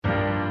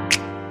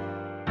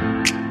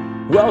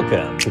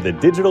Welcome to the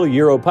Digital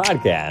Euro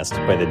Podcast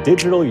by the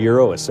Digital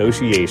Euro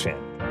Association.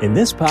 In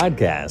this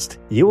podcast,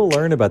 you will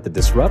learn about the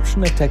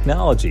disruption of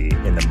technology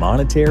in the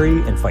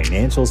monetary and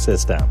financial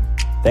system.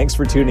 Thanks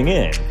for tuning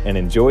in and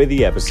enjoy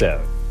the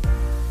episode.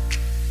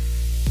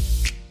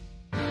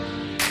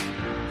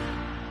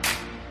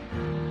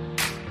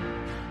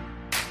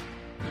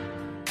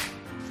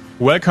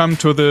 Welcome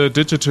to the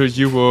Digital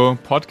Euro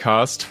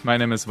Podcast. My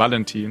name is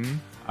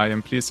Valentin. I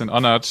am pleased and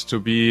honored to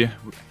be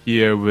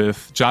here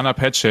with Jannah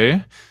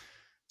Patchay.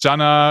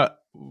 Jannah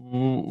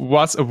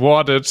was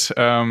awarded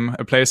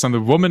a place on the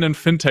Women in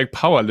FinTech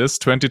Power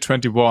List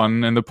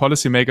 2021 in the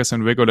Policymakers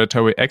and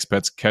Regulatory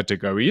Experts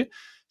category.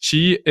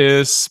 She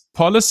is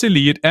policy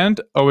lead and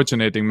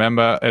originating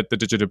member at the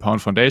Digital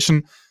Pound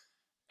Foundation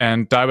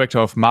and director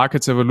of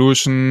Markets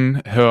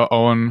Evolution, her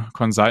own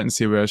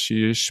consultancy where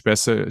she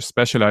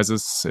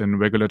specializes in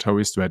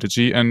regulatory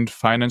strategy and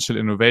financial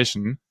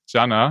innovation.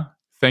 Jannah,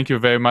 thank you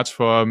very much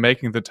for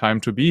making the time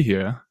to be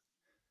here.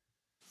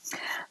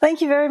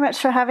 Thank you very much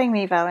for having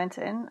me,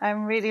 Valentin.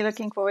 I'm really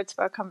looking forward to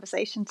our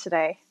conversation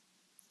today.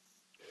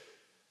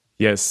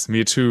 Yes,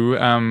 me too.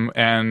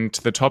 And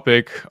the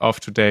topic of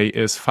today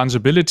is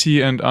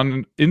fungibility and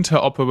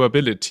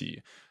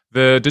interoperability.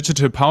 The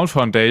Digital Pound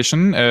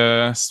Foundation,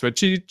 a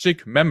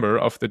strategic member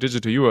of the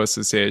Digital Euro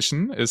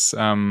Association, is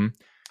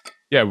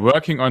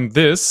working on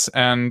this,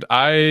 and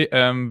I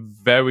am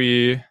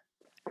very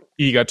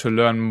eager to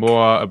learn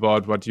more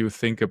about what you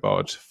think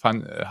about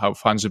how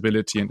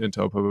fungibility and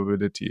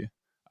interoperability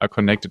are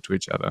connected to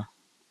each other.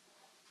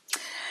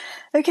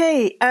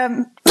 Okay,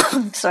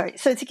 sorry.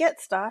 So to get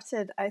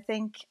started, I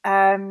think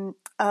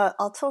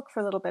I'll talk for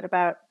a little bit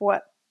about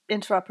what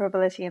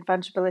interoperability and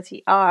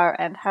fungibility are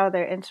and how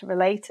they're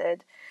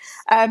interrelated.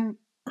 And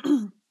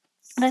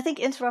I think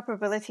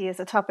interoperability is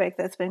a topic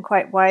that's been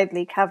quite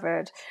widely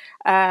covered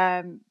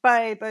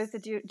by both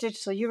the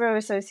Digital Euro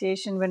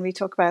Association when we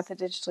talk about the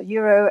digital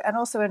euro, and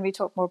also when we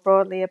talk more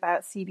broadly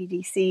about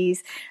CBDCs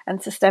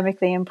and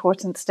systemically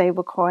important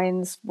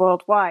stablecoins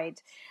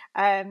worldwide.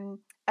 And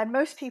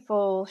most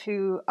people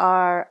who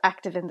are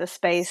active in this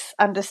space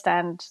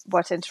understand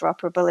what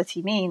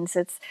interoperability means.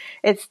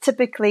 It's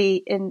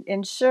typically in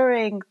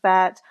ensuring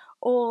that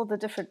all the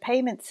different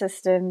payment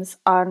systems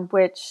on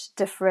which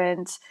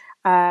different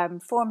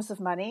forms of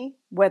money,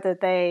 whether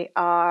they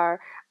are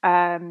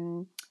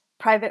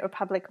private or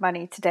public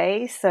money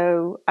today,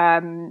 so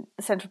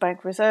central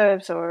bank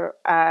reserves or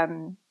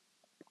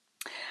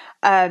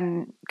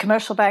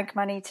commercial bank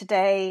money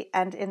today,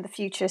 and in the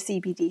future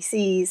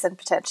CBDCs and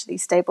potentially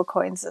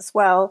stablecoins as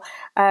well,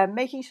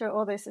 making sure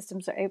all those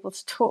systems are able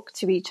to talk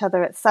to each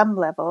other at some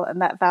level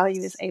and that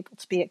value is able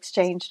to be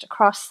exchanged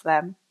across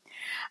them.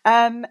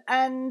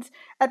 And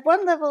at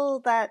one level,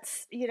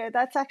 that's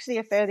actually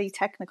a fairly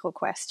technical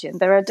question.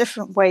 There are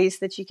different ways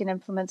that you can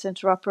implement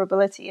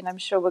interoperability, and I'm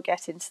sure we'll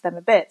get into them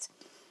a bit.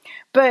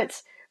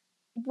 But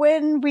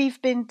when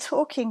we've been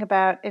talking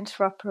about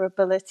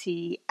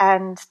interoperability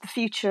and the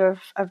future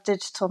of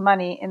digital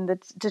money in the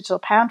Digital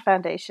Pound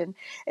Foundation,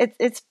 it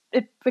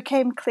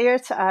became clear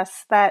to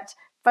us that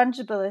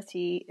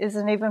fungibility is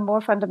an even more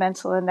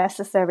fundamental and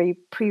necessary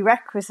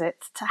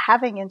prerequisite to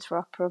having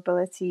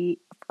interoperability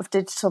of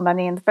digital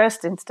money in the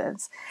first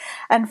instance.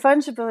 And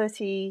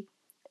fungibility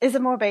is a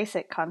more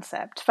basic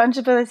concept.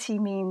 Fungibility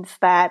means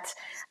that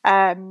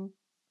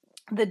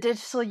the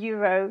digital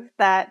euro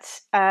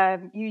that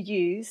you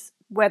use,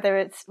 whether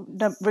it's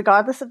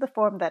regardless of the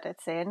form that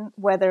it's in,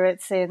 whether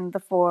it's in the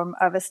form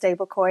of a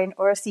stablecoin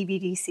or a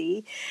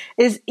CBDC,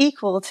 is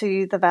equal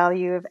to the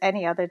value of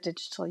any other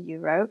digital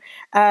euro,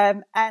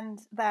 and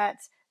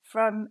that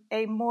from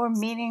a more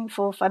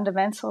meaningful,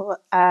 fundamental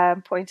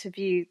point of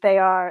view, they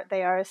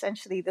are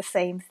essentially the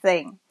same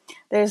thing.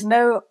 There's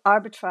no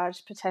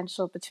arbitrage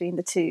potential between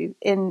the two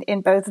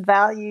in both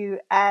value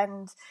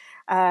and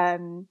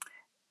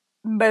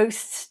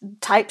most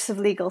types of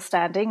legal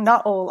standing,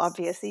 not all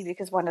obviously,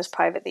 because one is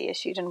privately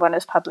issued and one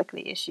is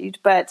publicly issued,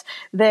 but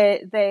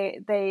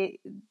the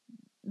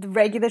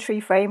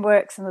regulatory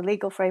frameworks and the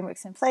legal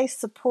frameworks in place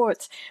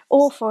support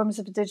all forms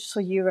of a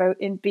digital euro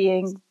in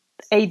being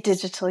a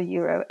digital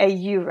euro, a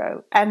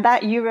euro. And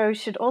that euro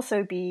should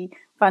also be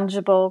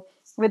fungible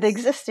with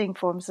existing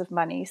forms of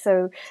money.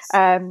 So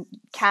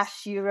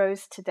cash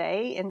euros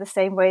today, in the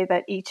same way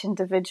that each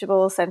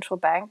individual central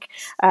bank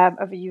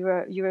of a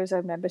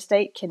Eurozone member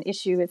state can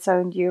issue its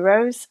own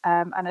euros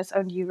and its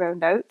own euro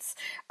notes.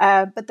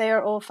 But they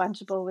are all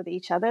fungible with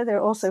each other. They're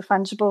also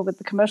fungible with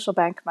the commercial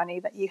bank money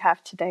that you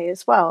have today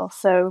as well.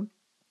 So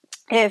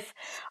if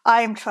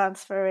I'm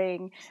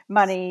transferring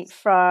money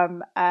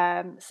from,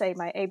 say,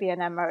 my ABN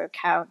AMRO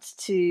account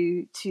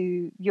to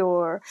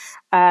your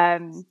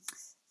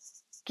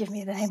give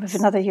me the name of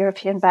another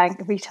European bank,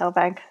 retail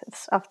bank.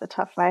 It's off the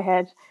top of my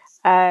head.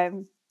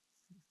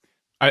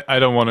 I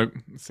don't want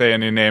to say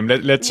any name.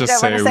 Let's just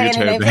say a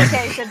retail bank.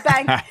 Okay, so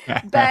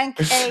bank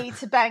A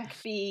to bank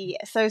B.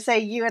 So say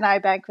you and I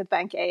bank with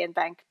bank A and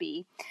bank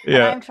B.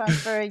 And I'm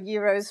transferring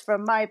euros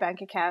from my bank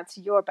account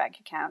to your bank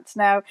account.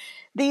 Now,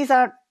 these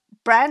aren't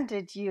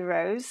branded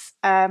euros,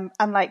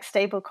 unlike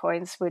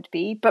stablecoins would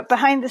be. But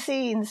behind the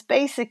scenes,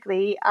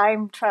 basically,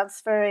 I'm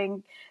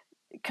transferring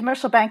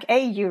commercial bank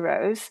A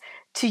euros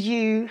to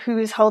you who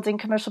is holding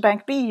commercial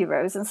bank B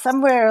euros. And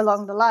somewhere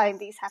along the line,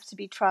 these have to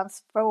be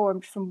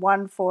transformed from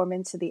one form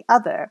into the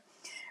other.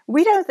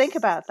 We don't think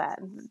about that.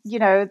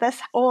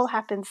 This all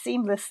happens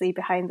seamlessly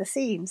behind the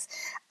scenes.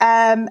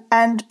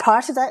 And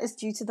part of that is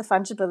due to the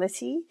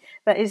fungibility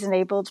that is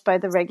enabled by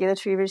the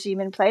regulatory regime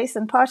in place.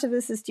 And part of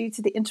this is due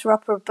to the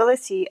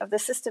interoperability of the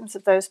systems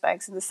of those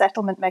banks and the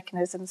settlement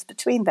mechanisms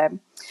between them.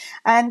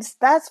 And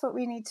that's what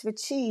we need to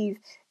achieve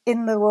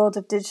in the world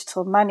of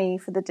digital money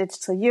for the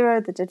digital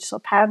euro, the digital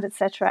pound,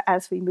 etc.,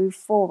 as we move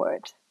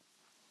forward.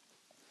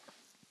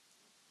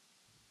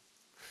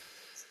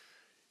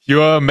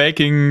 You are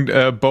making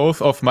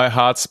both of my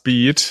hearts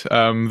beat,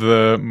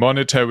 the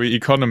monetary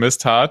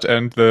economist heart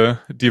and the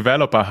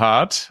developer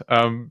heart.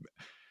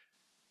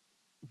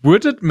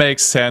 Would it make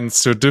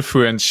sense to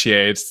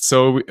differentiate?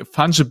 So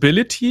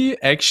fungibility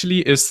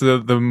actually is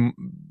the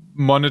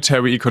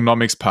monetary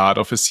economics part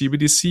of a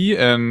CBDC,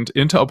 and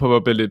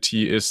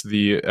interoperability is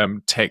the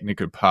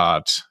technical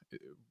part.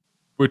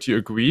 Would you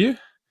agree?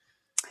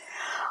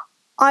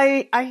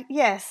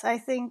 Yes, I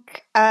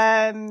think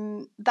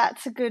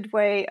that's a good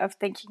way of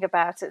thinking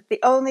about it. The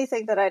only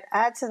thing that I'd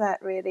add to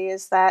that really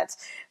is that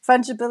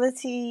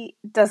fungibility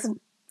doesn't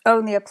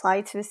only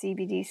apply to a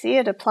CBDC,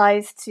 it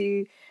applies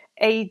to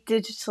a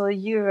digital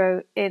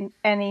euro in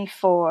any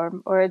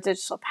form or a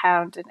digital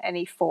pound in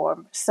any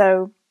form.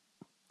 So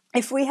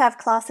if we have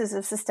classes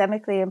of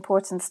systemically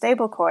important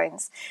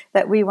stablecoins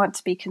that we want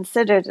to be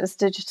considered as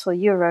digital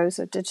euros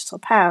or digital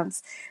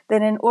pounds,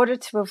 then in order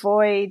to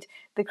avoid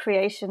the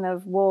creation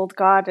of walled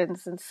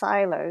gardens and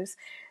silos,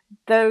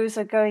 those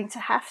are going to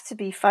have to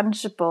be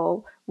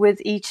fungible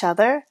with each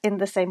other in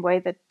the same way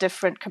that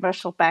different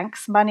commercial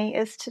banks' money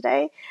is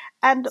today,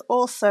 and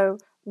also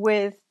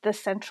with the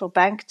central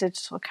bank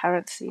digital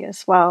currency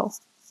as well.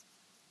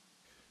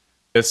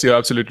 Yes, you're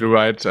absolutely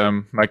right.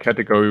 My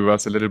category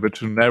was a little bit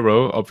too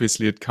narrow.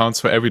 Obviously, it counts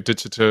for every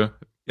digital,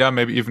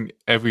 maybe even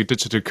every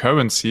digital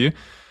currency.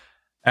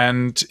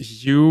 And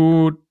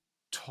you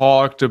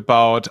talked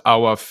about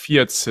our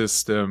fiat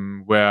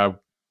system, where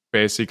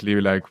basically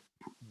like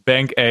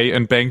Bank A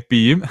and Bank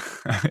B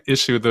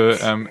issue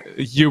the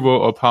euro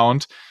or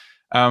pound.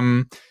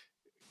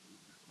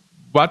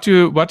 What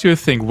do you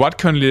think? What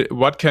can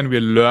we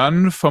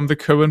learn from the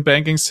current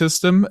banking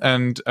system,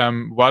 and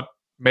what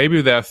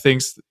maybe there are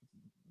things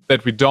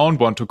that we don't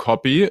want to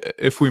copy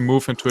if we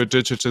move into a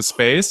digital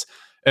space,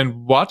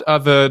 and what are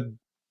the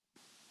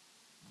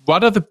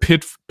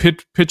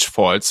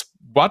pitfalls?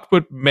 What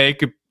would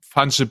make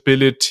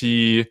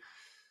fungibility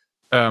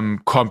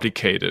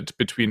complicated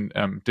between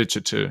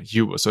digital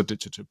euros or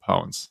digital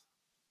pounds?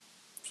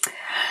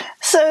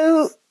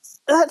 So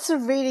that's a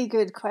really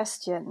good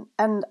question,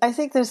 and I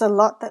think there's a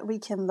lot that we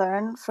can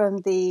learn from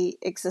the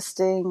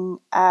existing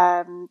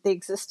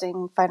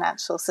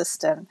financial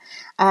system,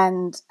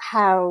 and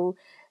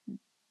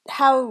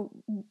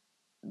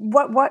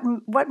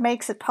what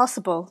makes it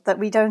possible that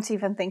we don't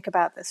even think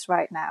about this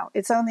right now.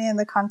 It's only in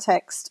the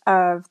context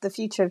of the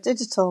future of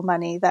digital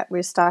money that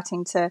we're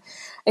starting to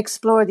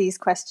explore these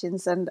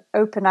questions and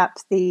open up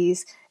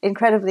these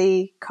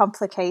incredibly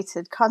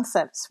complicated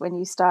concepts when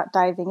you start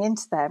diving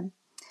into them.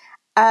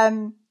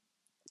 And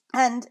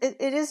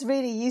it is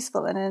really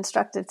useful and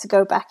instructive to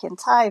go back in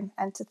time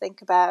and to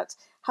think about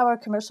how our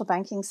commercial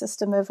banking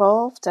system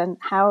evolved and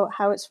how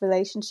its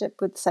relationship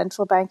with the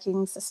central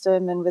banking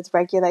system and with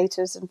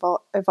regulators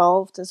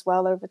evolved as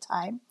well over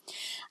time.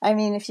 I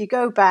mean, if you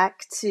go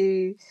back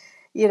to,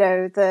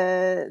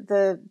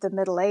 the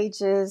Middle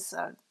Ages,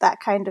 that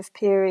kind of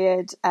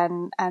period,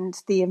 and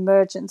the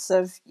emergence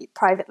of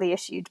privately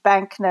issued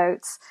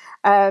banknotes,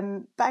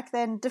 back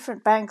then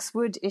different banks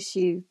would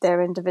issue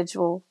their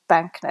individual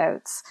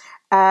banknotes.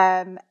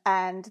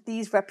 And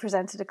these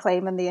represented a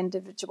claim on the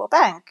individual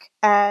bank.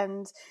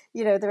 And,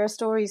 there are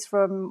stories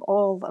from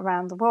all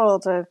around the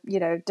world of,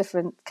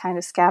 different kind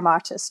of scam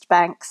artist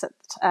banks at,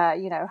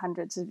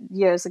 hundreds of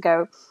years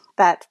ago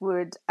that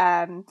would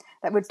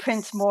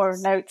print more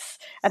notes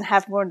and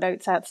have more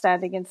notes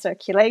outstanding in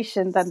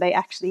circulation than they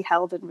actually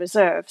held in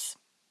reserves.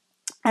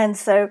 And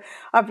so,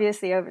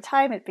 obviously, over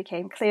time, it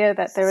became clear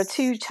that there are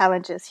two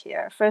challenges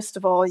here. First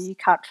of all, you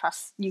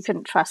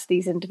couldn't trust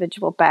these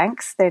individual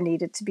banks. There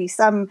needed to be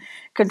some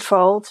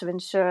control to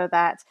ensure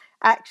that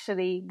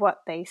actually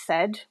what they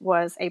said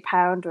was a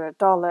pound or a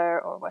dollar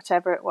or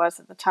whatever it was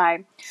at the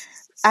time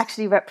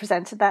actually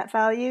represented that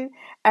value.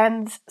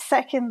 And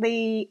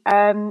secondly,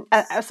 and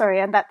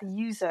that the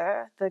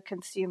user, the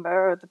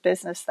consumer or the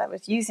business that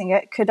was using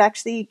it could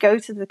actually go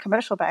to the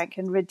commercial bank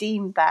and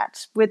redeem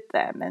that with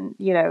them. And,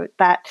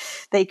 that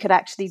they could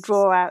actually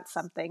draw out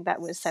something that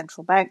was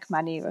central bank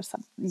money or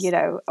something,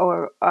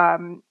 or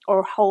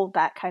hold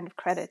that kind of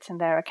credit in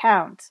their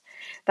account,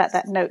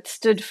 that note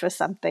stood for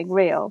something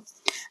real.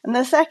 And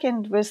the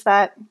second was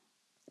that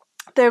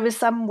there was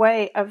some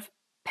way of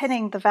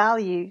pinning the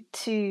value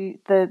to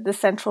the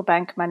central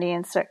bank money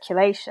in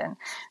circulation,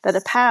 that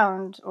a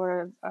pound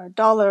or a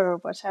dollar or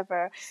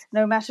whatever,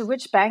 no matter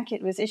which bank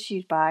it was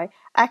issued by,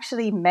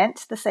 actually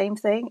meant the same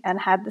thing and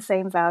had the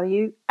same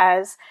value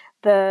as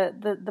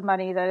the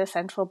money that a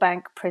central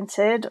bank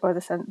printed or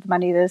the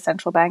money that a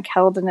central bank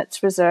held in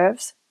its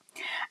reserves.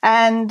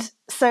 And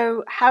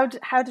so how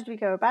did we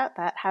go about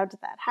that? How did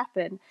that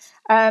happen?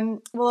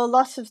 Well, a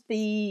lot of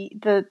the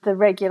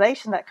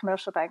regulation that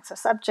commercial banks are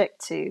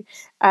subject to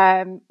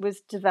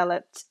was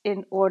developed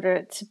in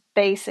order to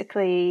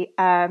basically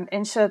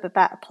ensure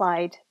that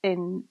applied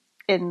in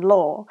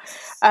law,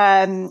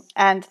 and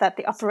that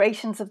the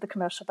operations of the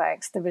commercial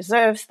banks, the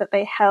reserves that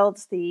they held,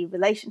 the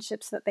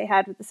relationships that they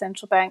had with the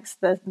central banks,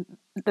 the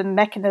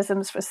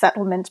mechanisms for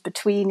settlement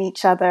between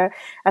each other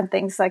and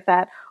things like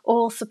that,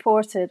 all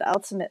supported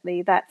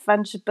ultimately that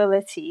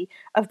fungibility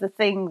of the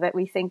thing that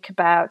we think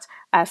about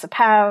as a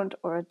pound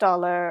or a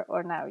dollar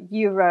or now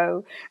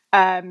euro.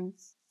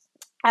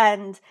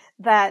 And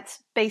that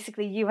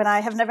basically you and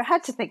I have never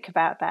had to think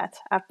about that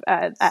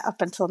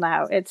up until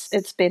now.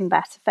 It's been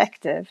that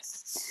effective.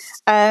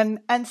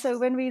 And so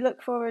when we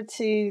look forward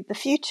to the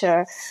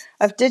future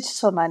of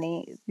digital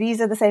money,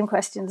 these are the same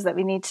questions that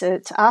we need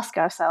to ask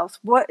ourselves.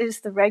 What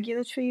is the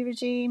regulatory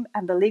regime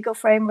and the legal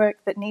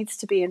framework that needs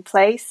to be in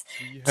place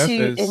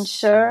to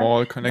ensure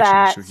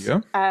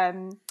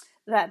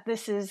that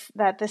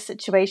this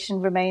situation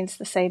remains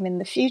the same in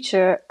the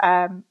future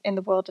in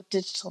the world of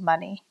digital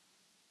money?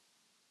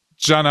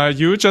 Jannah,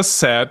 you just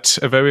said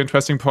a very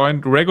interesting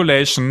point.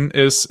 Regulation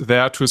is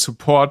there to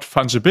support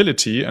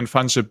fungibility, and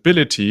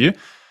fungibility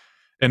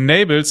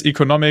enables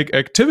economic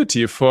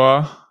activity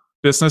for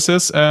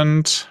businesses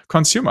and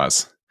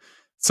consumers.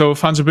 So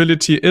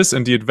fungibility is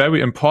indeed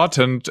very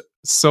important.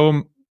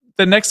 So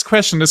the next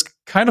question is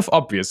kind of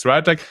obvious,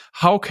 right? Like,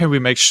 how can we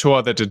make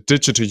sure that a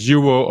digital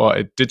euro or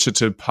a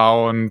digital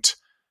pound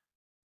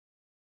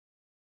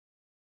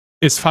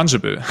is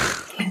fungible?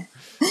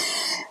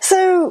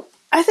 So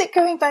I think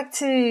going back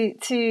to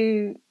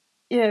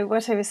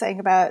what I was saying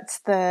about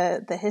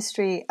the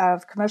history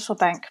of commercial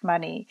bank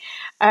money,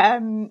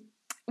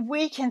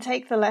 we can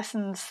take the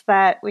lessons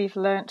that we've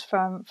learned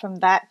from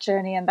that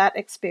journey and that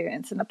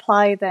experience and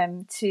apply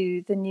them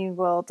to the new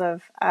world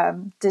of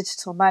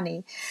digital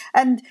money.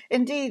 And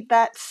indeed,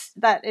 that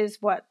is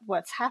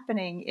what's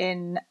happening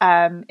in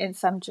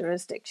some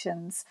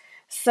jurisdictions.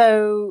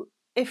 So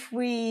if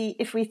we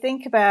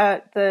think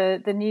about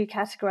the new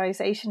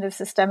categorization of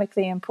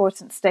systemically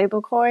important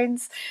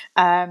stablecoins,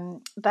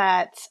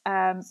 that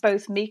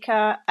both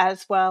MiCA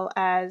as well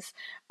as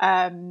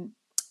the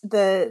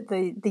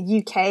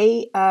UK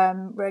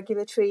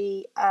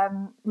regulatory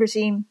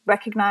regime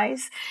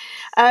recognise,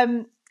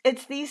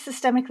 it's these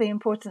systemically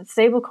important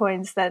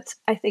stablecoins that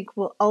I think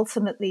will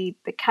ultimately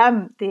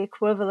become the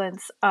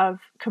equivalence of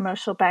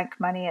commercial bank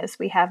money as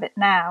we have it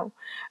now.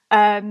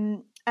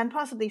 And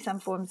possibly some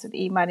forms of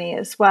e-money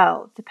as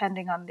well,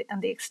 depending on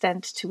the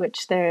extent to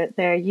which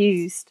they're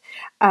used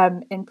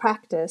in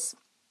practice.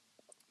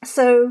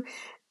 So,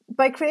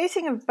 by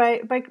creating a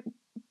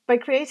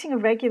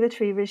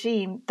regulatory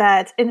regime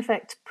that in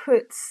effect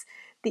puts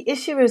the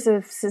issuers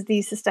of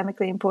these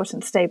systemically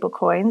important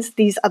stablecoins,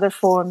 these other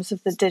forms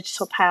of the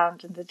digital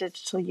pound and the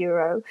digital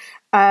euro,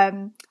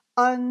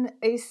 on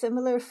a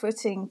similar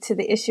footing to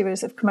the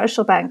issuers of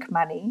commercial bank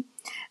money,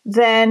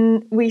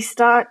 then we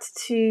start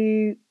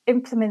to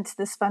implement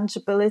this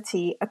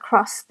fungibility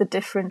across the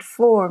different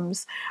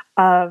forms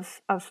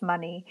of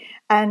money.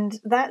 And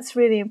that's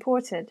really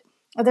important.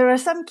 There are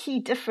some key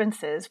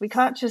differences. We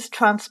can't just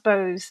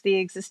transpose the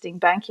existing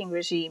banking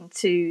regime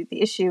to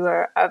the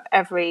issuer of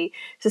every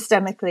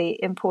systemically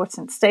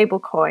important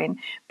stablecoin,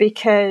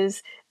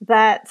 because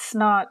that's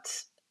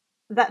not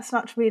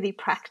really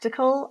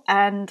practical.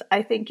 And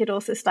I think it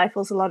also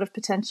stifles a lot of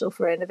potential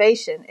for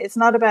innovation. It's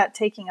not about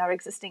taking our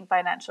existing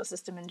financial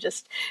system and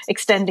just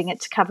extending it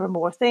to cover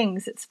more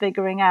things. It's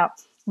figuring out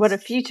what a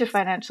future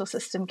financial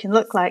system can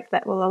look like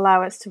that will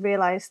allow us to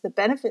realize the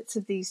benefits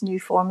of these new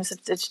forms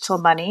of digital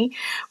money,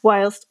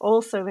 whilst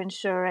also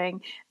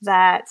ensuring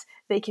that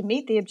they can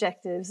meet the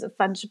objectives of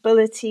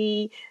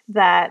fungibility,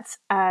 that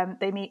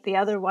they meet the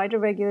other wider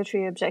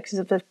regulatory objectives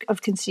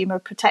of consumer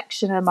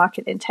protection and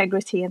market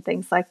integrity and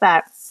things like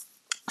that.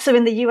 So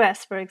in the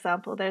US, for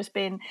example, there's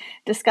been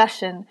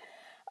discussion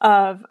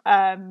of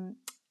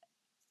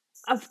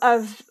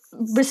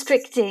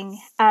restricting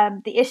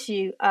the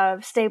issue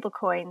of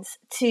stablecoins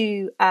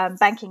to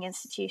banking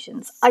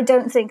institutions. I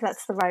don't think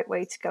that's the right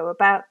way to go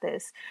about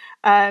this.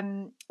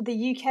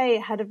 The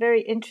UK had a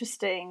very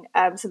interesting,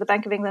 so the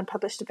Bank of England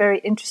published a very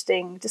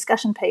interesting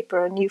discussion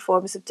paper on new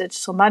forms of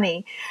digital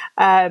money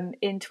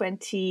in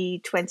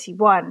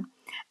 2021.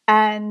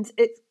 And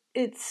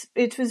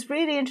it was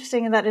really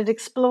interesting in that it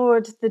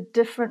explored the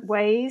different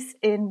ways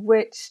in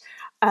which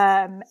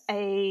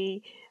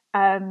a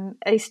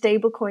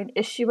stablecoin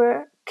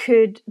issuer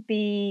could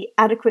be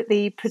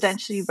adequately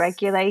prudentially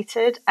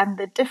regulated, and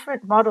the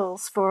different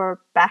models for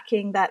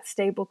backing that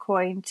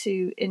stablecoin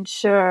to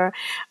ensure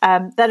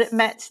that it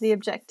met the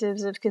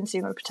objectives of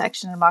consumer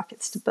protection and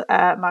market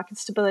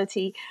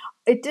stability.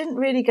 It didn't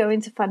really go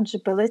into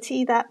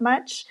fungibility that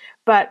much,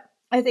 but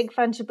I think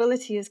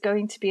fungibility is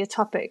going to be a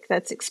topic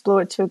that's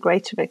explored to a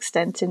greater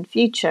extent in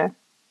future.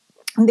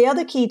 And the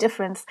other key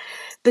difference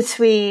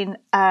between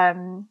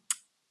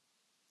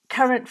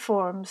current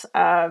forms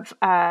of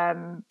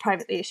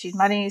privately issued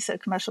money, so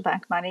commercial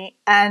bank money,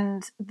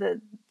 and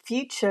the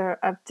future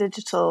of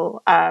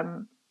digital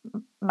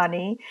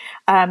money,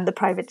 the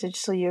private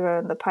digital euro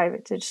and the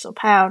private digital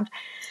pound,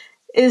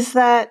 is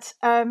that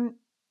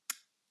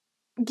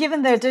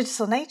given their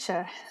digital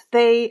nature,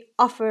 they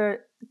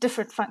offer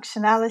different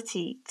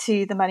functionality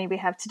to the money we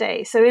have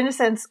today. So in a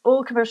sense,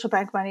 all commercial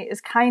bank money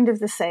is kind of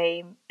the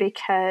same,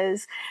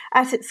 because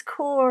at its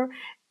core,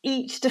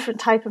 each different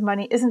type of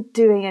money isn't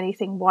doing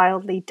anything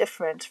wildly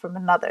different from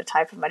another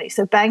type of money.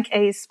 So Bank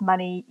A's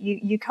money,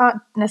 you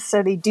can't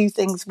necessarily do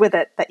things with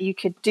it that you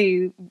couldn't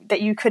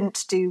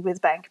do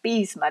with Bank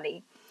B's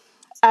money.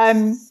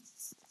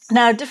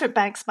 Now, different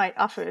banks might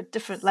offer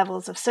different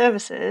levels of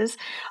services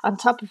on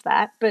top of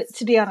that, but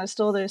to be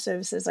honest, all their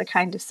services are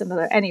kind of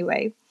similar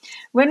anyway.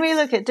 When we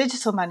look at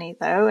digital money,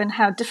 though, and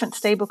how different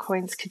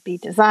stablecoins could be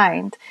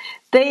designed,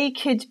 they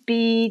could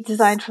be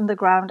designed from the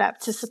ground up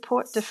to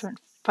support different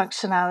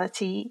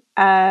functionality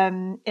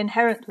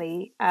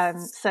inherently.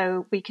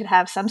 So we could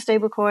have some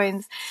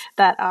stablecoins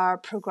that are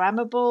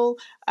programmable,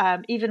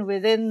 even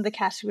within the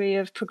category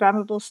of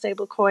programmable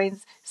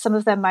stablecoins. Some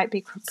of them might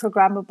be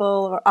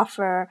programmable or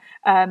offer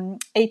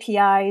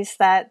APIs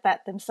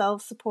that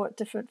themselves support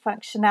different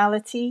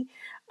functionality.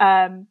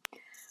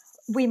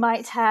 We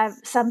might have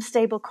some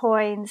stable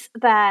coins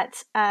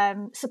that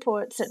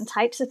support certain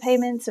types of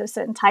payments or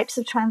certain types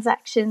of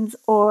transactions,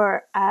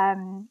 or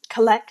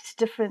collect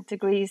different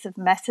degrees of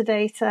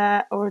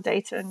metadata or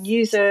data on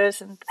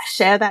users and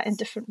share that in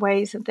different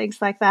ways and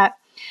things like that.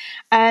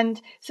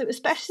 And so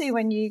especially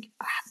when you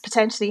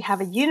potentially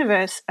have a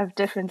universe of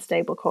different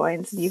stable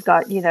coins, and you've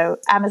got,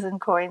 Amazon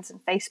coins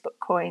and Facebook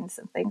coins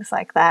and things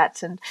like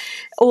that, and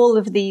all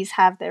of these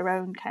have their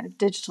own kind of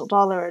digital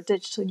dollar or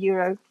digital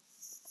euro.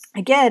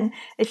 Again,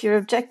 if your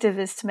objective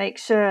is to make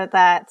sure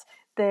that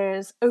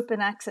there's open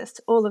access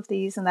to all of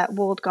these and that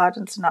walled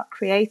gardens are not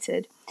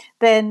created,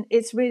 then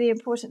it's really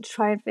important to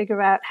try and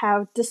figure out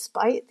how,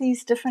 despite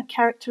these different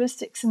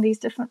characteristics and these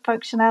different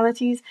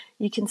functionalities,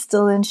 you can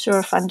still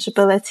ensure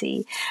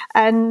fungibility.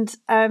 And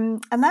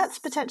that's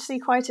potentially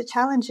quite a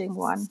challenging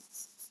one.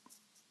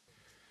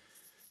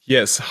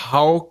 Yes.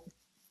 How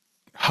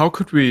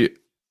could we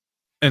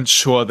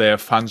ensure they're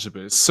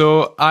fungible?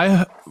 So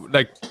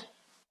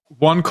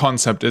one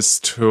concept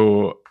is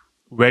to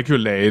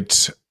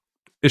regulate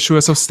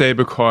issuers of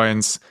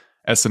stablecoins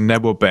as a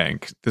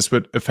neobank. This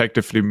would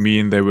effectively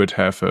mean they would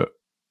have a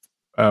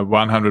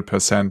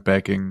 100%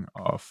 backing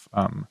of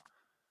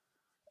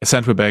a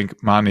central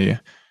bank money.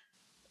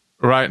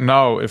 Right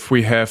now, if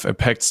we have a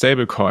pegged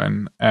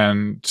stablecoin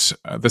and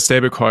the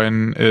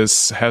stablecoin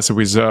has a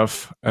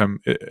reserve,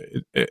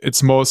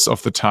 it's most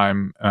of the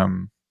time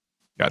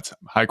it's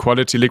high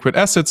quality liquid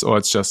assets, or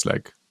it's just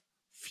like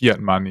fiat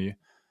money.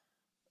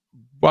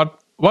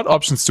 What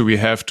options do we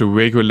have to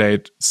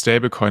regulate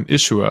stablecoin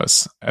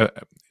issuers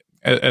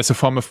as a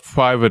form of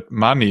private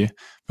money,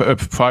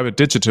 private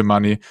digital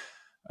money,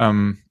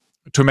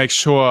 to make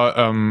sure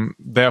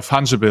they're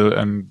fungible,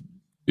 and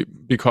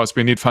because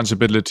we need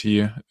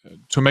fungibility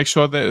to make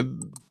sure that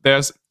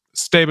they're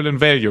stable in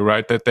value,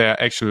 right? That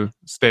they're actual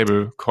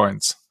stable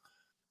coins.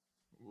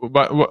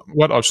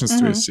 What options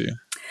do you see?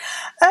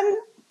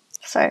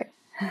 Sorry.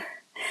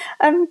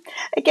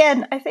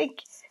 Again, I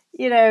think,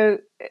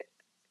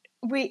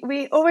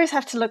 we always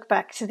have to look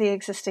back to the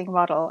existing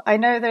model. I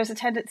know there's a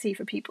tendency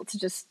for people to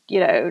just,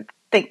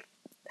 think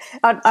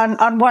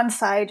on one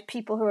side,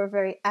 people who are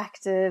very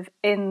active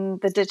in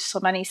the digital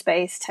money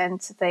space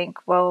tend to think,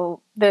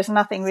 well, there's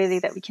nothing really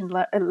that we can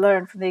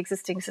learn from the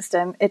existing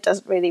system. It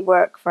doesn't really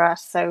work for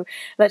us. So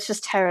let's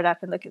just tear it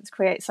up and look at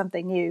create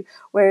something new.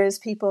 Whereas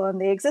people on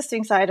the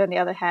existing side, on the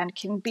other hand,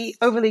 can be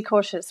overly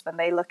cautious when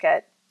they look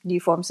at new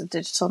forms of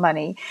digital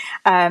money,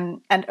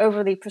 and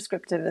overly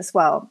prescriptive as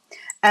well.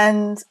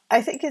 And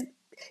I think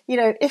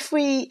if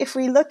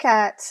we look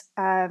at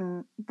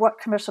what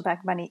commercial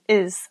bank money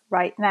is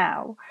right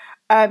now,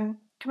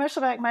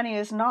 commercial bank money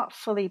is not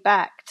fully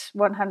backed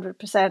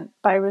 100%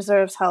 by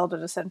reserves held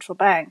at a central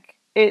bank.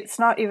 It's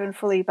not even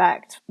fully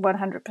backed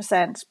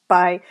 100%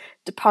 by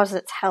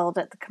deposits held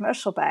at the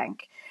commercial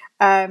bank.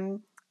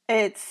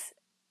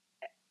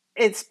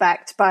 It's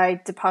backed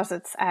by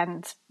deposits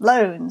and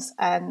loans.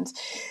 And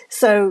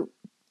so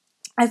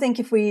I think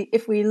if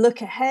we look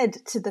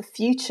ahead to the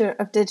future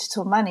of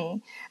digital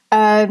money,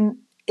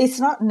 It's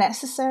not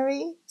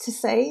necessary to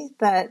say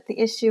that the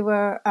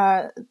issuer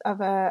of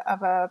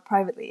a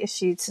privately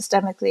issued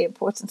systemically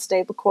important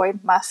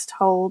stablecoin must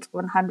hold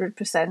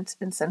 100%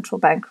 in central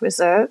bank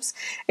reserves.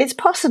 It's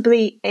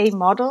possibly a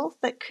model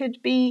that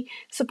could be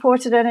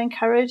supported and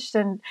encouraged,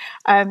 and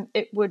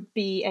it would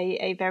be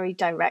a very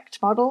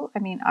direct model. I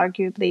mean,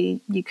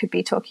 arguably, you could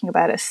be talking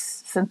about a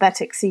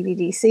synthetic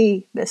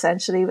CBDC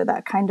essentially with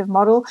that kind of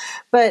model,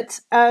 but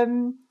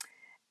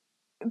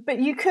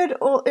it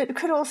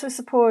could also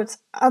support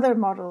other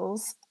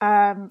models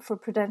for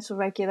prudential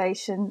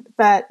regulation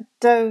that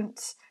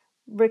don't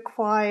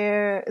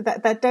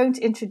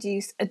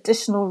introduce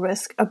additional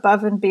risk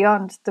above and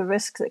beyond the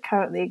risk that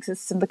currently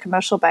exists in the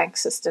commercial bank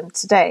system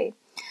today.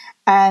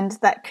 And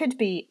that could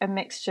be a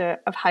mixture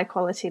of high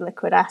quality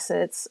liquid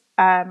assets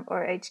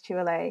or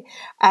HQLA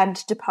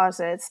and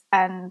deposits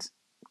and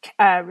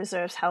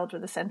reserves held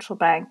with the central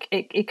bank.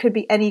 It could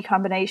be any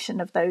combination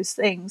of those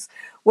things.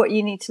 What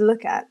you need to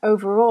look at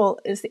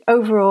overall is the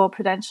overall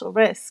prudential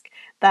risk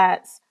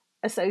that's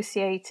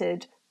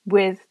associated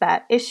with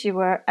that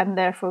issuer and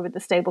therefore with the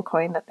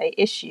stablecoin that they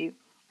issue.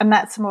 And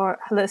that's a more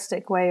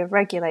holistic way of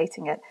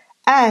regulating it.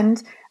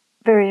 And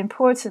very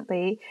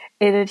importantly,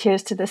 it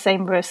adheres to the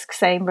same risk,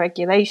 same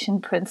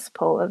regulation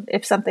principle of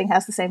if something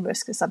has the same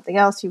risk as something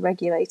else, you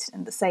regulate it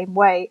in the same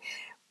way.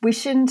 We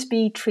shouldn't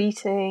be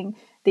treating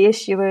the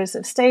issuers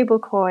of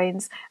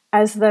stablecoins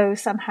as though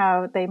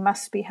somehow they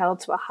must be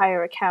held to a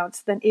higher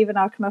account than even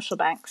our commercial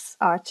banks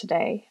are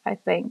today. I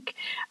think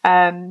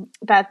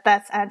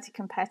that's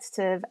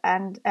anti-competitive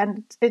and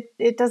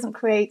it doesn't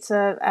create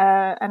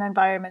an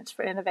environment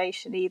for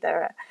innovation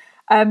either.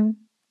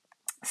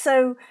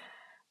 So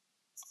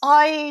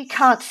I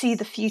can't see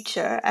the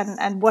future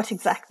and what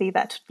exactly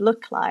that would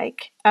look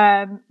like,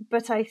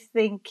 but I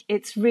think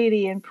it's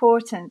really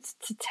important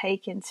to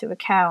take into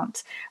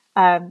account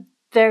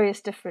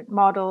various different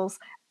models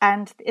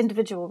and the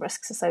individual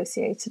risks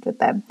associated with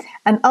them.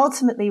 And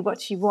ultimately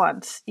what you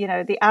want,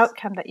 the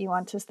outcome that you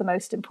want is the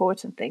most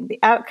important thing. The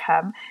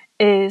outcome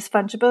is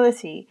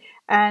fungibility.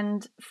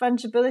 And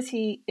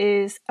fungibility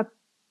is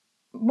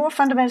more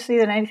fundamentally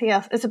than anything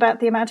else, it's about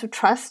the amount of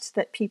trust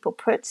that people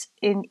put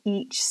in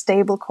each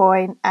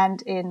stablecoin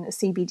and in a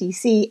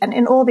CBDC and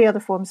in all the other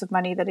forms of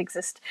money that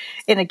exist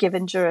in a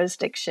given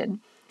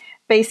jurisdiction.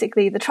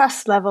 Basically, the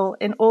trust level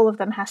in all of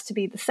them has to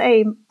be the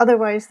same.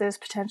 Otherwise, there's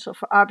potential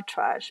for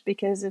arbitrage,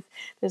 because if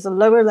there's a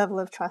lower level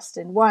of trust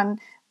in one,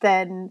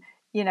 then,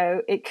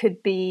 it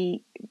could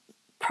be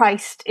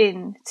priced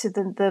in to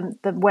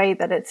the way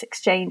that it's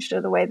exchanged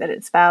or the way that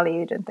it's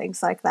valued and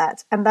things like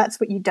that. And that's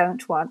what you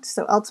don't want.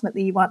 So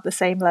ultimately, you want the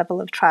same level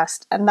of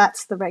trust. And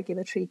that's the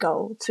regulatory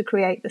goal, to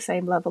create the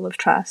same level of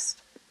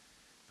trust.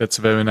 That's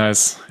a very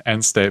nice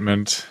end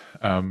statement.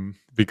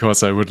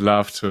 Because I would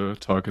love to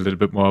talk a little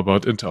bit more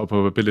about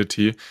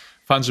interoperability.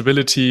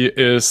 Fungibility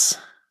is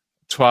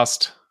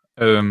trust.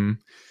 I'm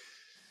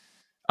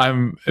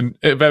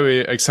very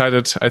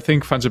excited. I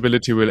think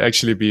fungibility will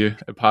actually be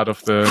a part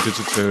of the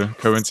digital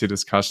currency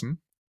discussion,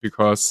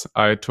 because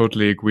I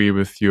totally agree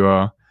with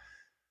your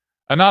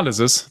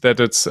analysis that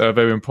it's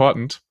very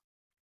important.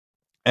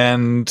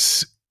 And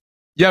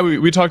yeah,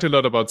 we talked a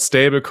lot about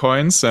stable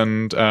coins,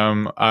 and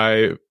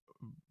I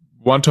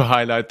want to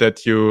highlight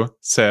that you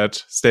said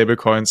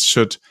stablecoins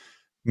should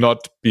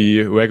not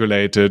be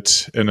regulated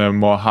in a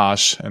more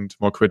harsh and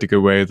more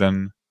critical way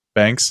than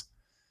banks,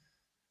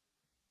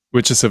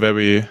 which is a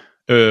very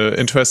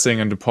interesting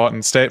and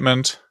important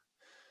statement.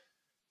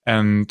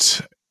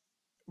 And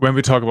when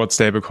we talk about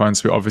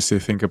stablecoins, we obviously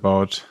think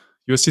about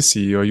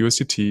USDC or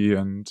USDT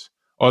and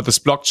all this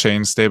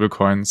blockchain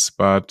stablecoins,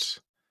 but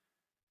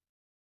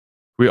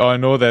we all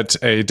know that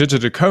a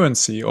digital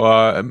currency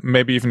or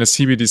maybe even a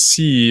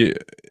CBDC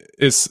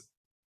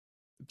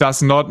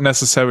does not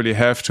necessarily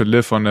have to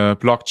live on a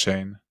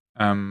blockchain.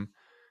 And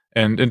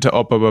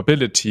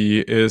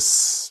interoperability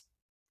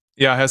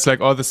has like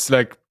all this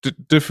like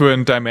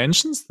different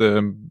dimensions.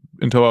 The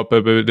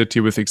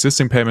interoperability with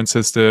existing payment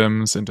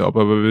systems,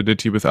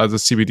 interoperability with other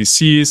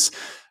CBDCs.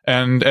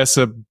 And as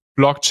a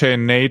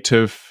blockchain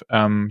native,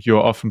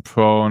 you're often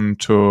prone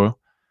to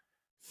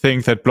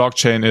think that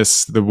blockchain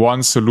is the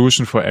one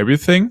solution for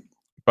everything.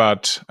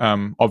 But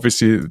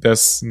obviously,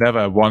 there's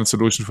never one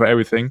solution for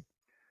everything.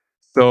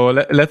 So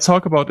let's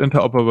talk about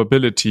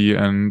interoperability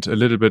and a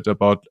little bit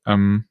about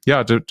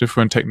the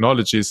different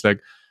technologies.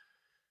 Like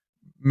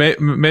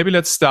maybe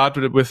let's start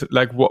with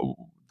like what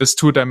this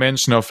two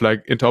dimension of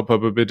like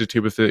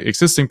interoperability with the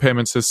existing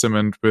payment system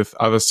and with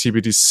other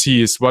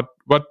CBDCs.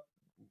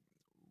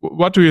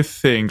 What do you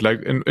think?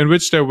 Like in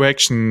which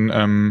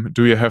direction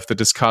do you have the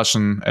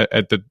discussion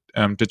at the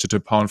Digital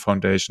Pound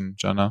Foundation,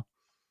 Jannah?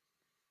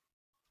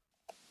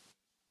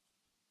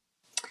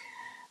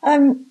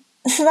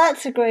 So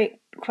that's a great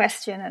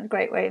question and a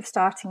great way of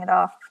starting it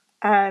off.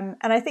 And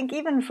I think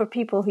even for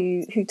people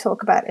who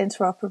talk about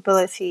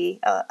interoperability,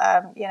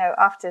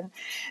 often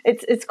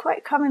it's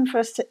quite common for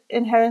us to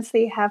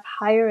inherently have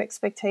higher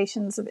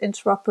expectations of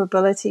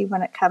interoperability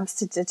when it comes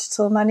to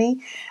digital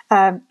money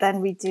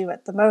than we do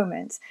at the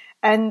moment.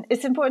 And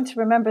it's important to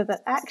remember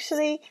that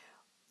actually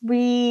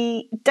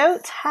we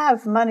don't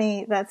have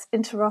money that's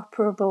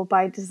interoperable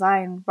by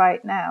design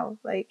right now.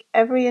 Like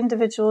every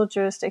individual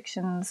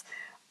jurisdiction's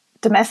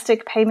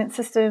domestic payment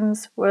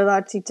systems were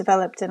largely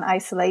developed in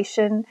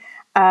isolation.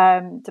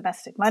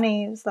 Domestic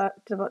money is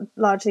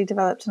largely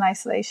developed in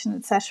isolation,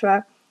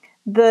 etc.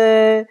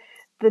 The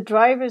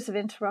drivers of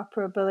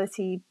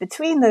interoperability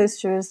between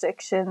those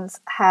jurisdictions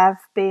have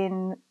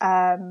been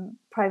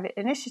private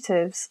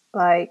initiatives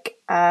like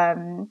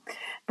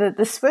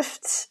the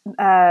SWIFT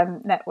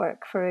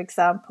network, for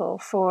example,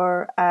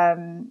 for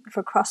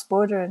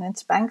cross-border and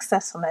interbank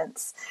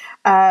settlements,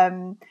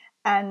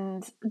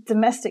 and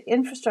domestic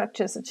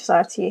infrastructure such as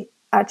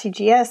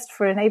RTGS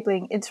for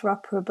enabling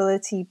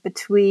interoperability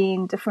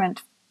between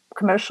different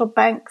commercial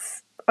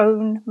banks'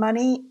 own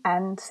money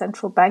and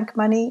central bank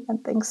money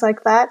and things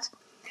like that.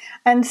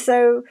 And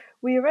so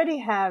we already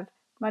have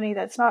money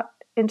that's not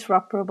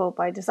interoperable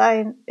by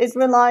design. It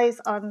relies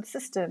on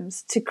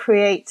systems to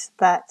create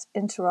that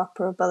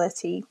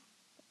interoperability.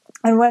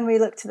 And when we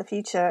look to the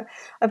future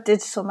of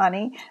digital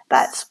money,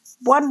 that's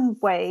one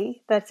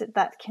way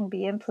that can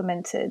be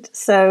implemented.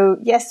 So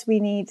yes, we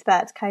need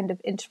that kind of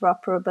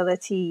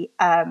interoperability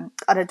on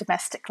a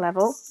domestic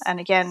level. And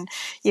again,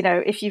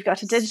 if you've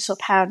got a digital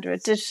pound or a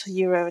digital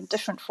euro and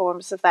different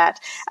forms of that,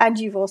 and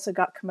you've also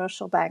got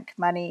commercial bank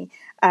money,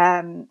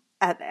 and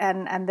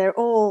they're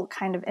all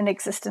kind of in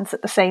existence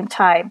at the same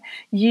time,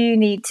 you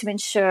need to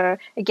ensure,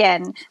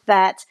 again,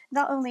 that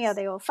not only are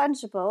they all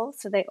fungible,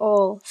 so they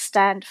all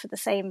stand for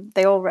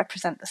they all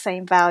represent the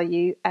same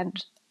value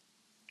and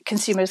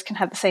consumers can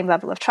have the same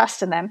level of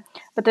trust in them,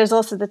 but there's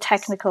also the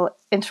technical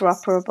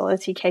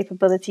interoperability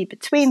capability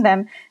between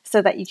them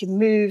so that you can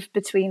move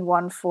between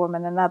one form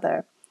and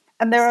another.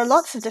 And there are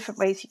lots of different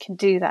ways you can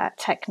do that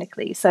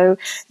technically. So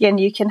again,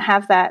 you can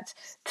have that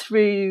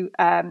through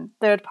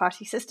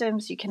third-party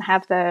systems. You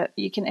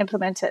can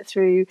implement it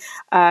through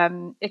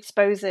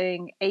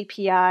exposing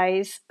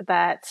APIs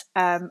that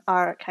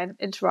are kind of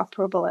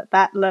interoperable at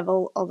that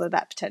level, although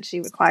that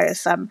potentially requires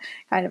some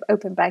kind of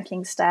open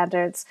banking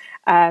standards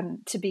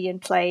to be in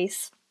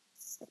place.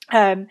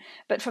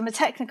 But from a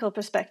technical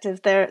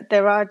perspective,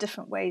 there are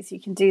different ways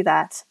you can do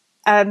that.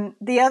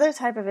 The other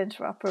type of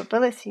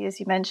interoperability, as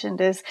you mentioned,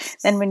 is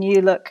then when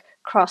you look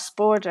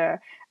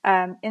cross-border,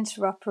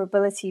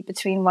 interoperability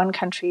between one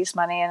country's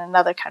money and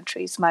another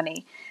country's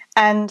money.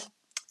 And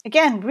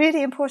again,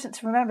 really important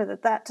to remember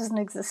that doesn't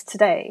exist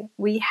today.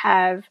 We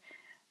have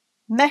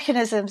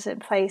mechanisms in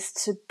place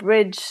to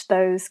bridge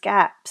those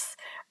gaps,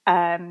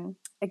 again,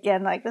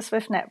 like the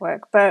SWIFT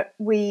network, but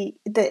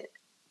that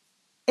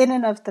in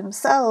and of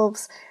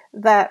themselves,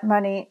 that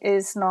money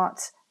is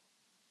not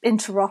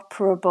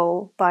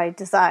interoperable by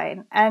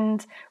design.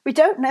 And we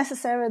don't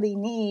necessarily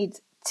need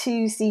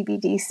two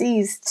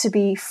CBDCs to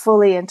be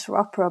fully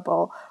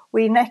interoperable.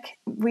 We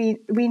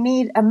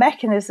need a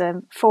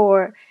mechanism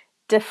for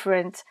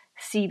different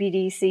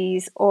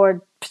CBDCs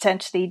or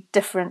potentially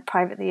different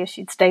privately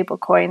issued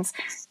stablecoins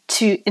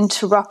to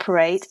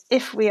interoperate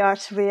if we are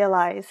to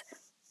realize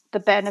the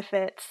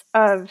benefits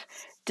of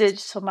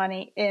digital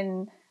money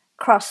in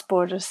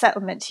cross-border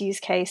settlement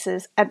use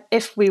cases, and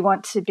if we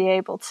want to be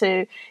able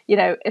to,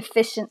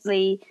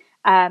 efficiently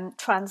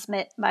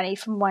transmit money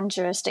from one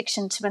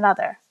jurisdiction to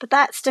another. But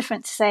that's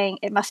different to saying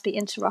it must be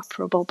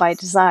interoperable by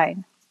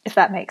design, if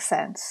that makes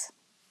sense.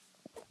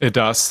 It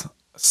does.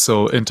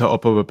 So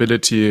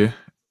interoperability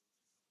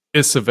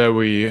is a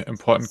very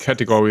important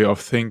category of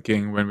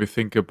thinking when we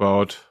think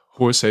about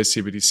wholesale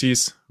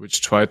CBDCs,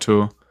 which try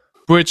to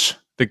bridge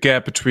the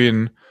gap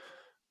between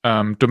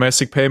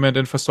domestic payment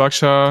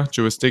infrastructure,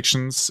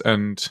 jurisdictions,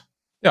 and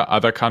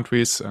other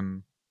countries,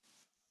 and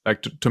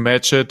like to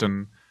match it.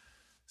 And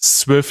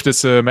SWIFT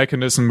is a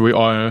mechanism we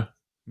all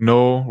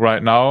know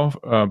right now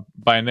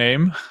by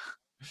name,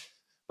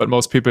 but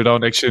most people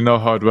don't actually know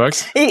how it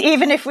works.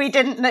 Even if we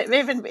didn't know,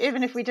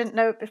 even if we didn't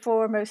know it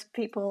before, most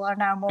people are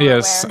now more aware.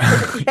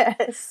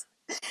 Yes.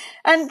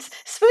 And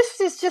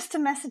SWIFT is just a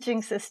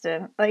messaging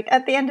system. Like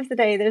at the end of the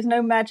day, there's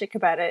no magic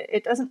about it.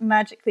 It doesn't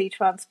magically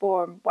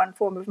transform one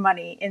form of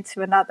money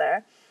into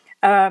another,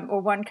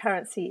 or one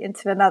currency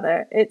into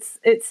another.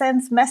 It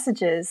sends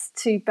messages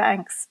to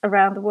banks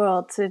around the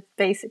world to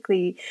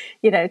basically,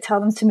 tell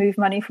them to move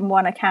money from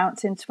one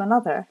account into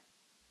another.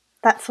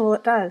 That's all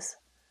it does.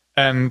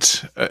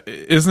 And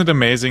isn't it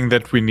amazing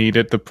that we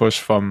needed the push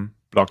from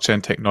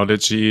blockchain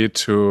technology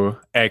to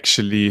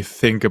actually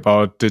think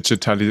about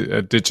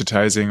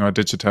digitizing or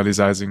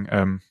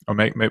digitalizing,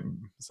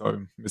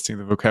 sorry, missing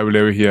the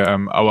vocabulary here,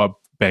 our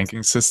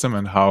banking system,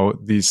 and how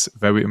these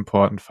very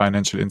important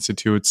financial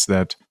institutes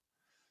that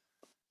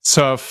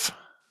serve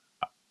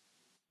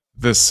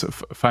this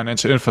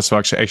financial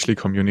infrastructure actually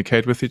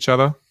communicate with each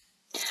other?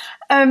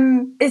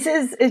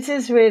 It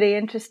is really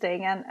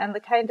interesting, and the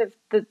kind of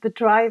the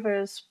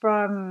drivers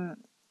from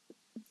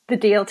the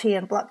DLT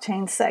and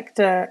blockchain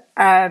sector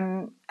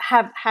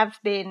have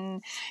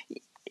been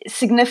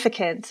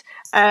significant,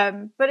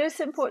 but it's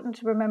important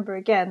to remember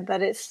again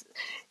that it's,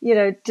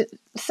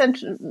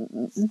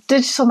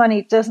 digital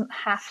money doesn't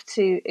have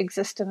to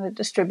exist in a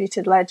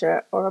distributed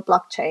ledger or a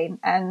blockchain,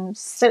 and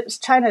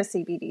China's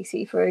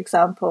CBDC, for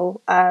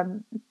example,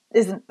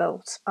 isn't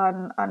built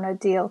on a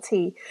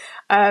DLT,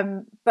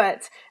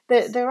 but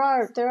there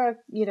are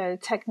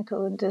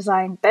technical and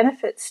design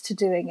benefits to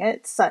doing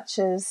it, such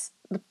as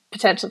the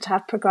potential to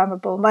have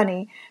programmable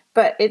money,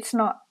 but it's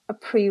not a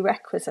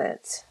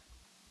prerequisite.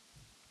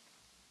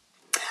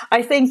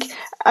 I think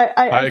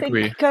I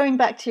agree. think going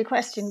back to your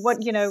question,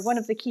 one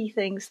of the key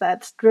things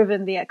that's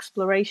driven the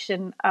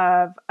exploration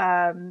of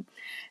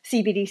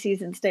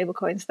CBDCs and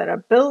stablecoins that are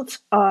built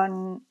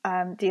on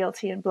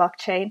DLT and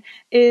blockchain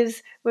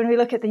is when we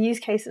look at the use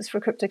cases for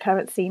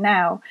cryptocurrency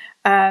now,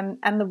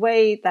 and the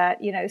way that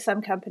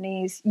some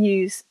companies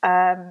use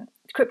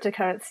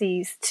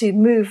cryptocurrencies to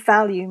move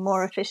value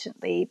more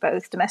efficiently,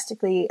 both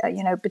domestically,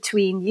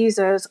 between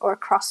users, or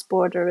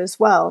cross-border as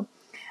well.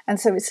 And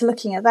so it's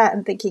looking at that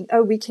and thinking,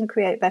 we can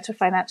create better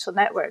financial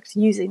networks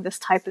using this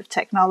type of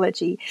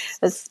technology.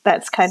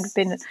 That's kind of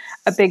been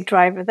a big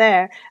driver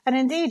there. And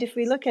indeed, if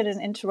we look at an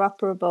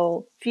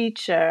interoperable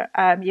future,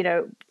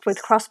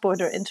 with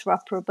cross-border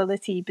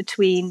interoperability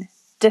between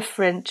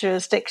different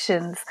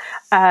jurisdictions,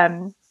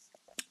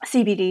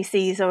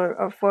 CBDCs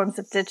or forms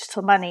of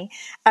digital money,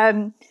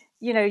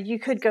 you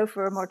could go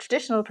for a more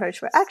traditional approach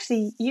where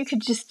actually you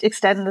could just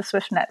extend the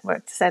SWIFT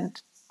network to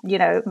send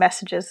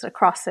messages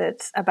across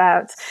it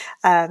about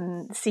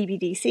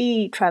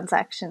CBDC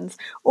transactions,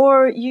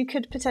 or you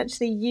could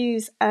potentially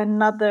use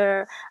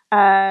another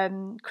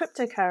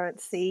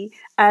cryptocurrency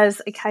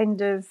as a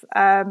kind of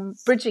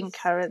bridging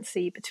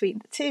currency between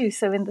the two.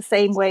 So in the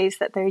same ways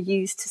that they're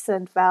used to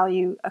send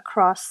value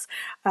across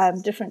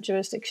different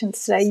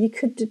jurisdictions today, you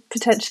could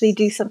potentially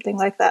do something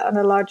like that on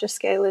a larger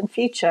scale in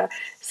future.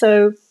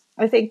 So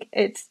I think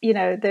it's,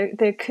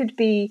 there could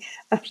be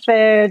a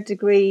fair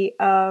degree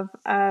of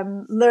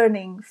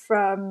learning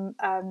from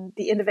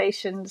the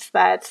innovations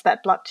that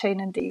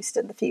blockchain induced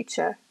in the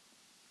future.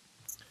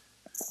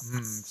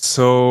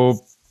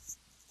 So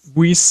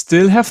we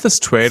still have this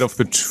trade-off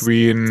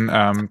between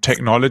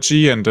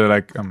technology and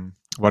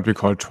what we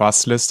call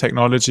trustless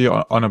technology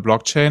on a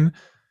blockchain,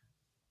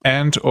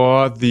 and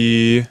or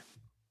the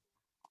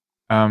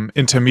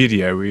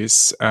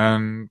intermediaries.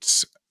 And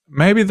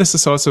maybe this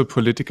is also a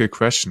political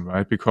question,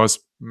 right? Because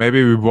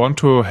maybe we want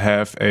to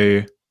have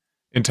a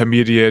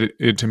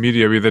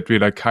intermediary that we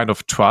kind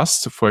of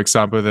trust, for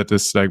example, that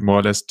is more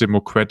or less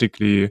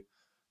democratically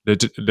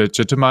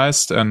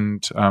legitimized,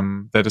 and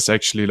that is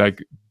actually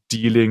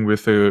dealing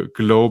with a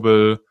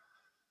global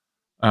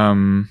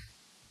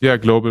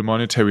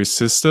monetary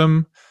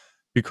system.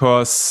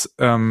 Because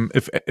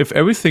if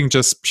everything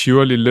just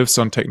purely lives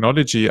on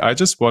technology, I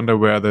just wonder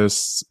where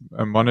this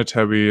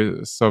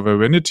monetary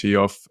sovereignty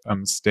of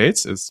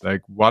states is.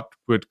 What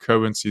would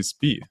currencies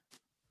be?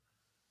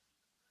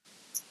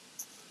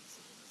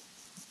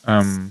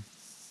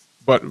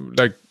 But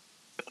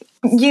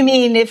you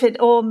mean if it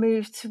all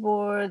moved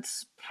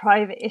towards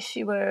private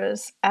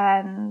issuers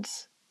and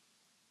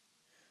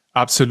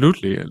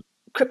absolutely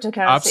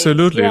cryptocurrencies?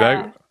 Absolutely,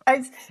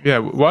 yeah.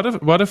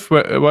 What if?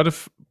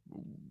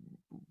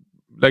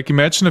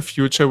 Imagine a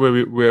future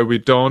where we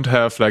don't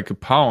have a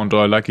pound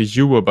or a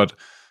euro, but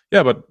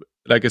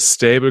a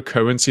stable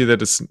currency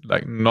that is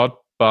not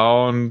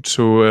bound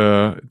to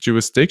a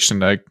jurisdiction.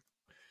 Do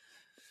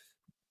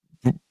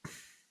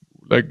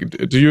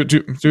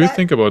you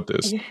think about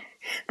this?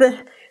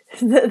 The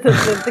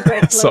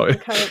great global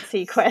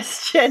currency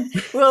question.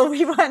 Will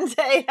we one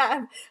day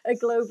have a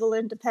global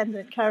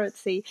independent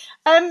currency?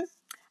 I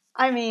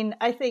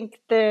think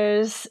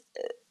there's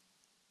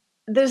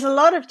a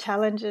lot of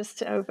challenges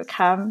to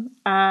overcome.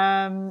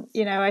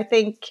 I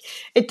think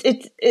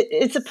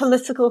it's a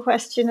political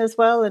question as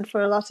well. And for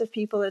a lot of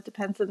people, it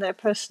depends on their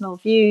personal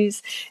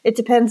views. It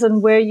depends on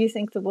where you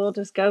think the world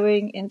is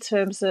going in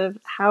terms of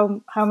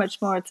how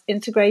much more it's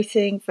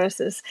integrating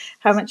versus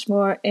how much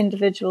more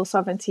individual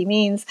sovereignty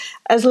means.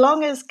 As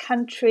long as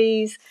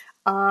countries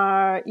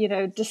are,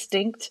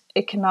 distinct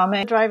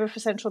economic driver for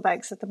central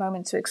banks at the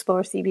moment to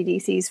explore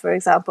CBDCs, for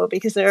example,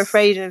 because they're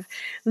afraid of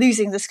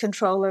losing this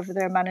control over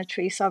their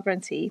monetary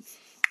sovereignty.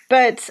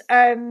 But,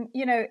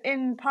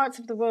 in parts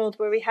of the world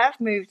where we have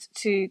moved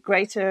to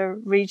greater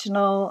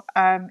regional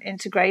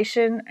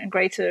integration and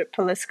greater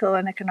political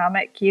and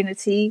economic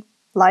unity,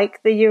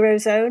 like the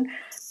Eurozone,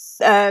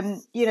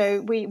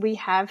 we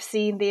have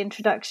seen the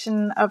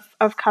introduction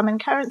of common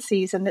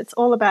currencies, and it's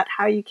all about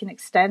how you can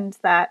extend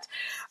that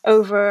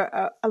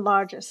over a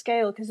larger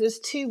scale, because there's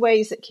two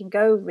ways it can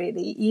go,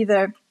 really.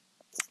 Either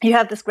you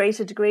have this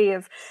greater degree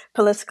of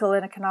political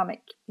and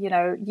economic,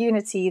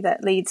 unity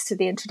that leads to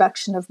the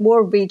introduction of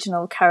more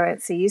regional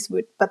currencies,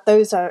 but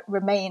those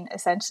remain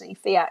essentially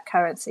fiat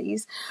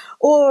currencies.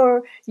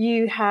 Or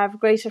you have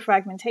greater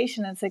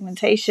fragmentation and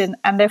segmentation,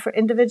 and therefore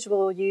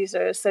individual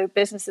users, so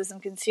businesses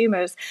and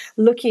consumers,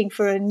 looking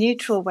for a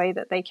neutral way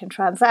that they can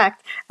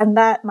transact, and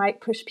that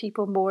might push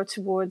people more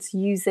towards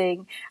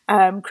using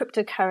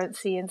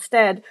cryptocurrency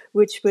instead,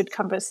 which would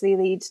conversely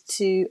lead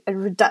to a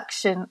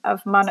reduction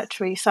of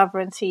monetary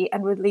sovereignty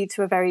and would lead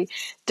to a very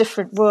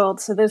different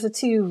world. So those are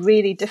two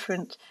really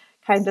different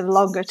kind of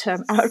longer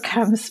term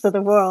outcomes for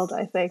the world,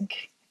 I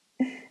think.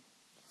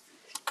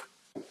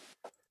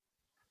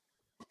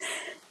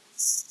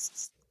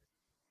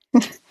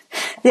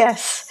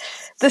 Yes.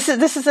 This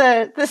is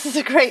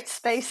a great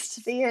space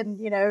to be in.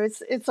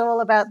 It's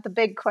all about the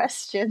big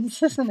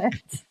questions, isn't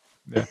it?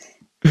 Yeah.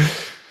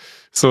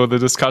 So the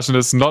discussion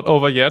is not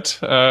over yet.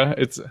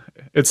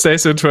 It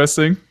stays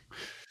interesting.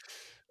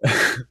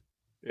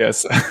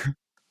 Yes.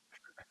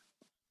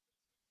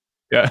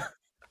 Yeah.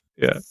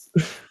 Yeah.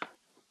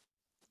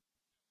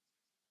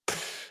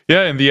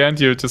 Yeah. In the end,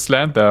 you just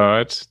land there,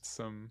 right?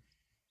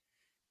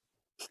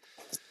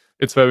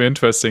 It's very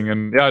interesting,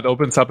 and yeah, it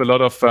opens up a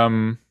lot of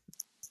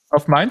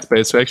mind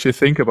space to actually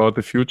think about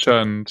the future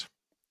and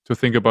to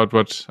think about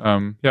what's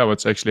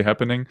actually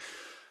happening.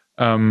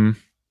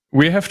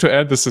 We have to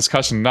end this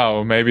discussion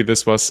now. Maybe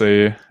this was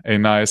a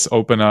nice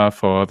opener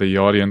for the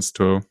audience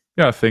to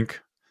think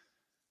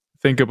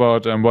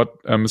about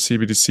what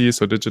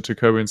CBDCs or digital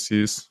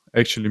currencies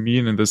actually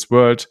mean in this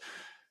world.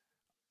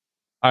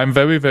 I'm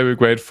very, very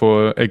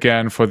grateful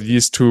again for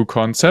these two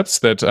concepts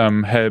that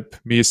help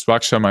me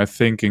structure my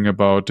thinking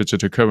about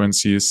digital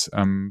currencies,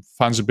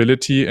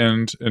 fungibility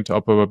and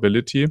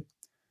interoperability.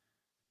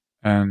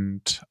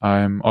 And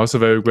I'm also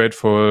very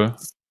grateful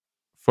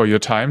for your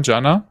time,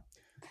 Jannah.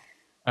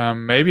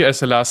 Maybe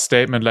as a last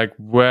statement, like,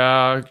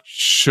 where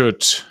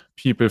should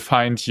people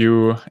find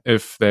you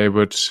if they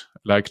would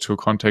like to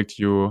contact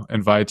you,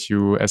 invite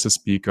you as a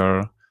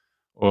speaker,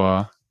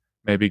 or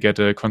maybe get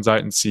a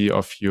consultancy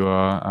of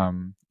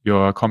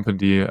your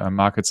company,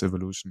 Markets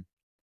Evolution?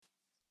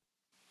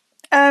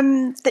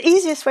 The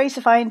easiest way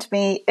to find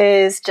me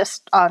is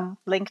just on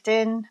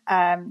LinkedIn,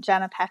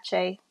 Jannah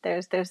Patchay.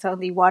 There's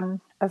only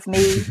one of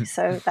me,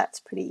 so that's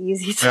pretty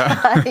easy to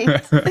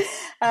find.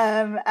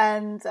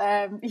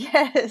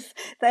 Yes,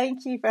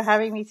 thank you for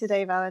having me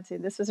today,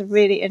 Valentin. This was a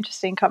really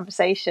interesting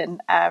conversation,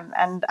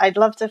 and I'd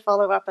love to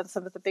follow up on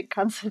some of the big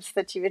concepts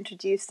that you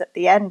introduced at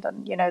the end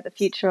on, the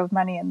future of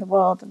money in the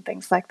world and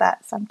things like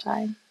that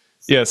sometime.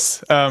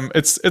 Yes,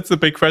 it's the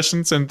big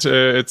questions, and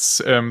it's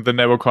the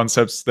narrow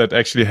concepts that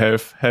actually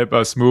help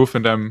us move.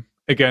 And I'm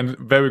again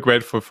very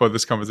grateful for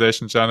this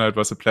conversation, Jannah. It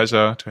was a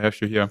pleasure to have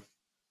you here.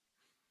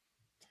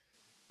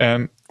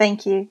 And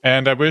thank you.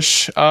 And I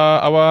wish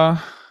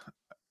our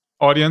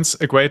audience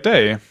a great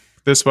day.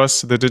 This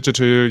was the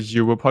Digital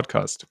Euro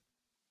podcast.